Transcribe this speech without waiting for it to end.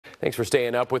Thanks for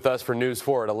staying up with us for News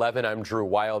 4 at 11. I'm Drew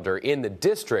Wilder. In the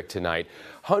district tonight,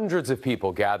 hundreds of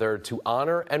people gathered to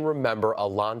honor and remember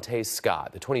Alaunte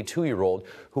Scott, the 22-year-old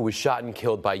who was shot and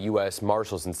killed by U.S.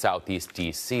 Marshals in Southeast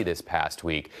D.C. this past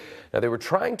week. Now, they were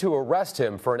trying to arrest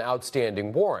him for an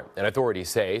outstanding warrant, and authorities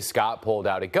say Scott pulled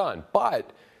out a gun,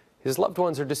 but his loved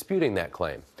ones are disputing that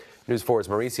claim. News 4's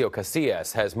Mauricio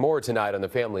Casillas has more tonight on the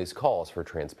family's calls for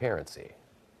transparency.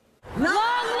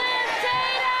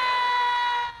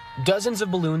 Dozens of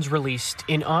balloons released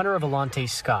in honor of Alaunte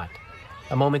Scott,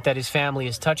 a moment that his family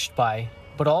is touched by,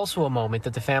 but also a moment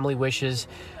that the family wishes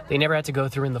they never had to go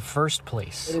through in the first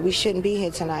place. We shouldn't be here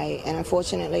tonight, and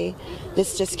unfortunately,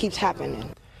 this just keeps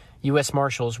happening. U.S.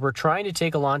 Marshals were trying to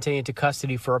take Alaunte into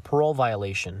custody for a parole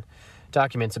violation.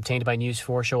 Documents obtained by News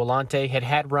 4 show Alaunte had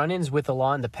had run-ins with the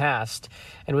law in the past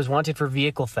and was wanted for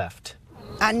vehicle theft.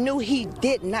 I knew he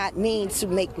did not mean to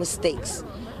make mistakes.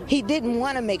 He didn't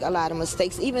want to make a lot of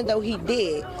mistakes, even though he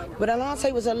did. But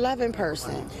Alaunte was a loving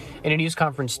person. In a news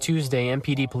conference Tuesday,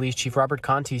 MPD Police Chief Robert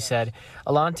Conti said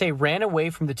Alaunte ran away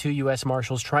from the two U.S.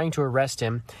 Marshals trying to arrest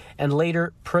him and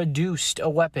later produced a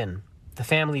weapon. The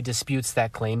family disputes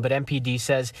that claim, but MPD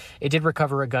says it did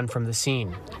recover a gun from the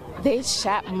scene. They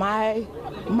shot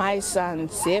my son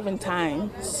 7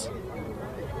 times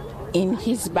in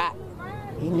his back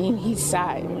and in his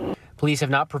side. Police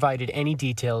have not provided any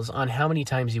details on how many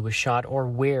times he was shot or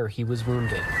where he was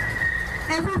wounded.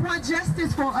 Everyone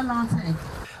justice for Alaunte.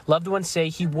 Loved ones say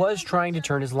he was trying to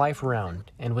turn his life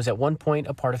around and was at one point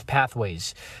a part of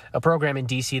Pathways, a program in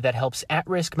D.C. that helps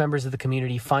at-risk members of the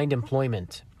community find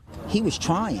employment. He was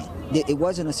trying. It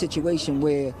wasn't a situation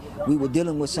where we were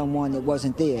dealing with someone that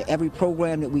wasn't there. Every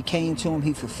program that we came to him,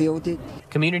 he fulfilled it.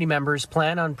 Community members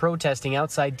plan on protesting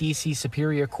outside D.C.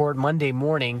 Superior Court Monday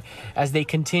morning as they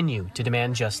continue to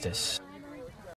demand justice.